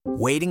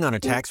Waiting on a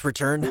tax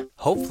return?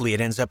 Hopefully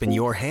it ends up in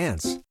your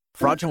hands.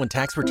 Fraudulent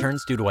tax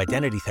returns due to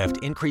identity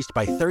theft increased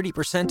by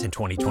 30% in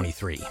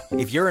 2023.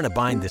 If you're in a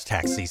bind this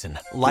tax season,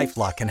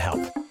 LifeLock can help.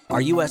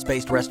 Our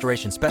U.S.-based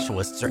restoration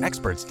specialists are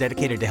experts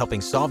dedicated to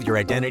helping solve your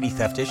identity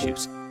theft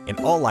issues. And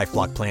all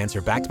LifeLock plans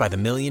are backed by the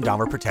 $1 Million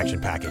Protection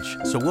Package.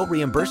 So we'll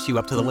reimburse you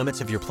up to the limits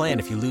of your plan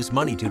if you lose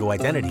money due to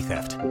identity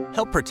theft.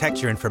 Help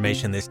protect your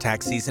information this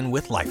tax season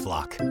with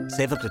LifeLock.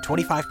 Save up to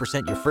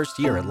 25% your first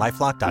year at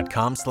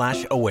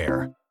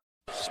LifeLock.com/aware.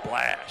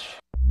 Splash.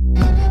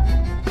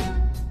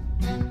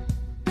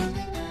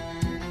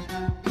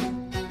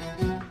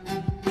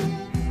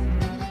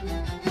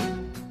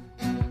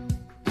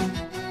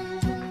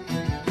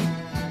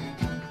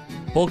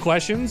 Poll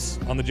questions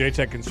on the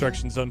JTech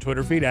Construction Zone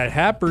Twitter feed at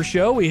Happer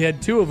Show. We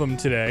had 2 of them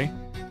today.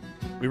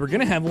 We were going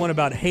to have one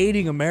about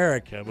hating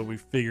America, but we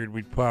figured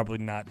we'd probably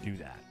not do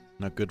that.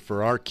 Not good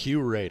for our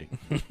Q rating.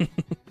 Got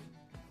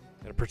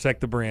to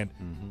protect the brand.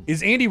 Mm-hmm.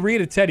 Is Andy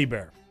Reid a teddy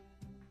bear?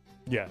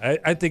 Yeah,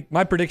 I think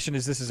my prediction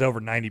is this is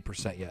over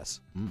 90% yes.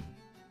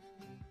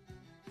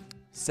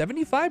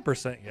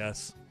 75%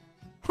 yes.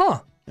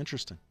 Huh.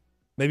 Interesting.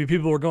 Maybe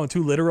people were going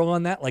too literal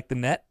on that, like the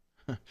net.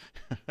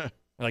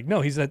 Like,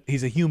 no, he's a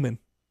human.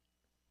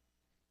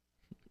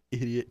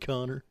 Idiot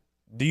Connor.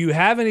 Do you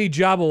have any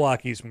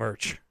Jabberwockies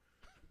merch?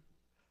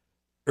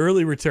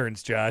 Early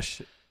returns,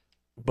 Josh.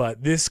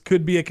 But this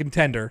could be a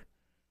contender.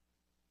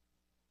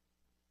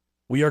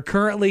 We are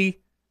currently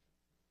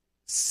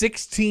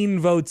 16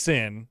 votes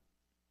in.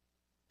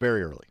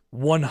 Very early.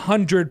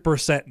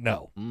 100%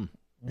 no.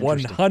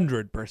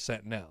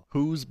 100% no.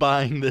 Who's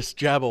buying this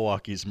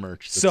Jabberwockies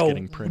merch that's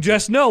getting printed?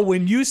 Just know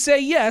when you say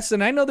yes,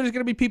 and I know there's going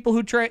to be people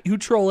who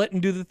troll it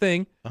and do the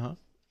thing,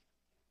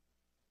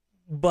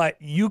 but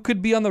you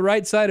could be on the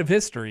right side of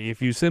history if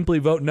you simply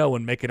vote no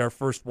and make it our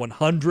first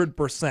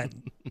 100%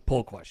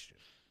 poll question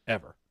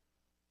ever.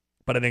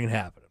 But it ain't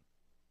happening.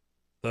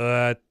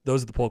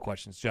 Those are the poll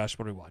questions. Josh,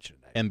 what are we watching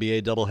today?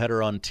 NBA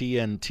doubleheader on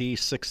TNT,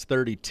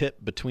 6:30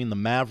 tip between the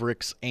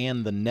Mavericks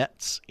and the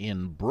Nets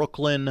in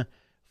Brooklyn,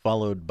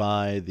 followed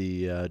by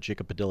the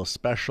Jacob Padilla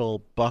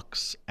special,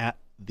 Bucks at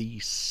the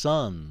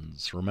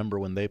Suns. Remember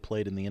when they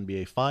played in the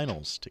NBA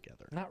Finals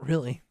together? Not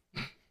really.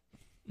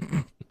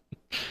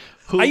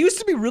 I used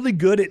to be really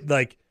good at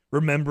like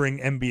remembering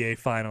NBA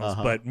Finals,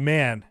 but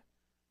man,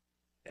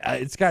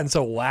 it's gotten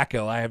so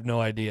wacko. I have no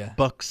idea.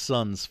 Bucks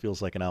Suns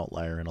feels like an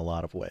outlier in a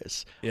lot of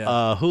ways. Yeah.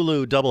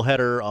 Hulu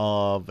doubleheader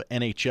of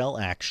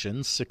NHL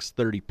action,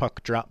 6:30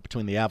 puck drop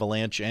between the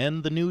Avalanche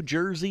and the New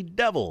Jersey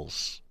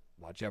Devils.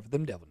 Watch out for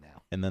them Devils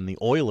now. And then the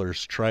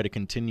Oilers try to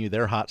continue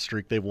their hot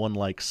streak. They've won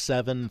like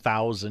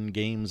 7,000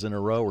 games in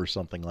a row or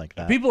something like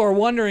that. People are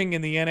wondering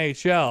in the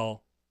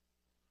NHL,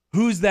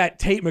 who's that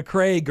Tate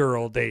McRae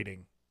girl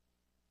dating?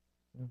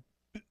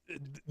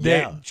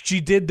 She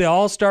did the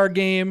All-Star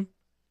game.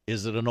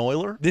 Is it an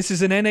Oiler? This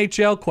is an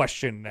NHL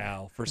question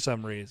now for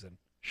some reason.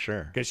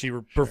 Sure. Because she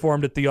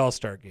performed at the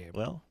All-Star game.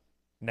 Well,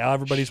 now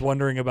everybody's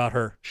wondering about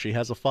her. She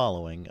has a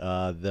following.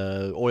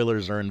 The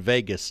Oilers are in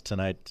Vegas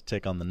tonight to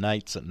take on the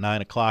Knights at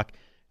 9 o'clock.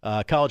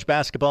 College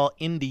basketball,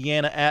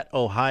 Indiana at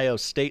Ohio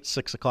State,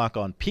 6 o'clock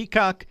on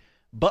Peacock.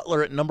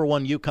 Butler at number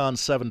 1 UConn,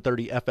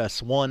 7:30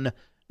 FS1.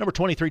 Number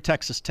 23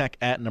 Texas Tech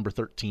at number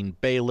 13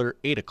 Baylor,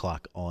 8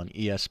 o'clock on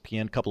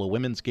ESPN. Couple of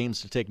women's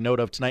games to take note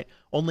of tonight.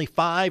 Only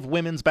 5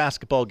 women's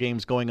basketball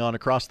games going on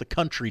across the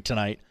country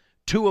tonight.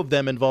 2 of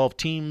them involve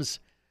teams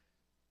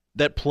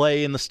that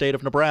play in the state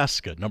of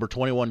Nebraska. Number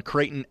 21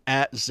 Creighton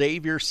at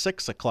Xavier,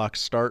 6 o'clock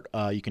start.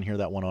 You can hear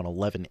that one on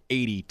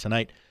 1180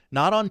 tonight.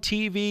 Not on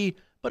TV,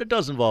 but it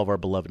does involve our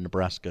beloved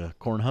Nebraska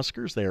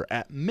Cornhuskers. They are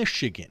at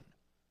Michigan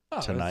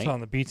tonight. It's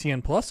on the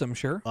BTN Plus, I'm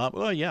sure.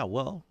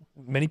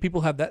 Many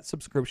people have that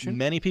subscription.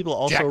 Many people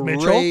also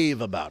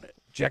rave about it.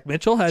 Jack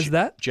Mitchell has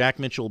that. Jack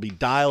Mitchell will be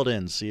dialed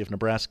in, see if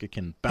Nebraska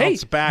can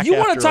bounce back. You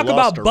want to talk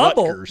about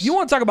bubble? Rutgers. You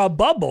want to talk about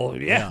bubble?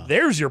 Yeah,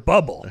 there's your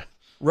bubble.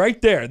 Right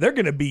there. They're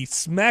going to be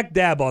smack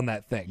dab on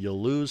that thing.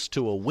 You'll lose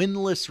to a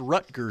winless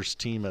Rutgers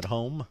team at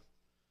home.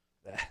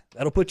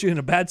 That'll put you in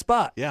a bad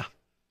spot. Yeah.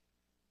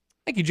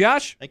 Thank you,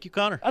 Josh. Thank you,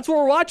 Connor. That's what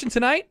we're watching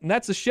tonight, and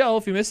that's the show.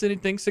 If you missed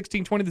anything,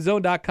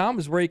 1620thezone.com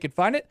is where you can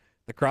find it.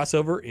 The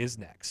crossover is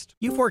next.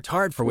 You've worked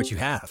hard for what you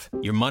have.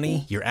 Your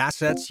money, your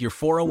assets, your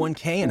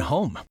 401k, and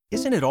home.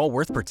 Isn't it all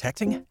worth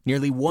protecting?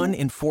 Nearly 1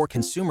 in 4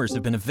 consumers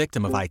have been a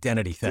victim of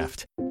identity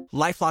theft.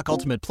 LifeLock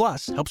Ultimate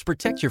Plus helps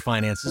protect your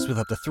finances with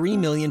up to $3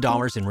 million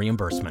in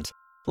reimbursement.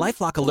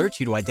 LifeLock alerts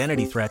you to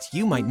identity threats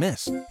you might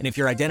miss. And if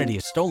your identity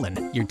is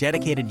stolen, your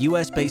dedicated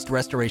U.S.-based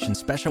restoration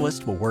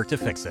specialist will work to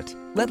fix it.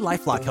 Let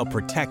LifeLock help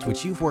protect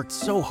what you've worked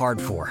so hard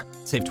for.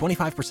 Save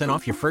 25%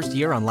 off your first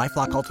year on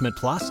LifeLock Ultimate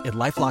Plus at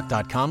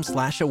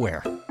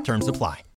LifeLock.com/aware. Terms apply.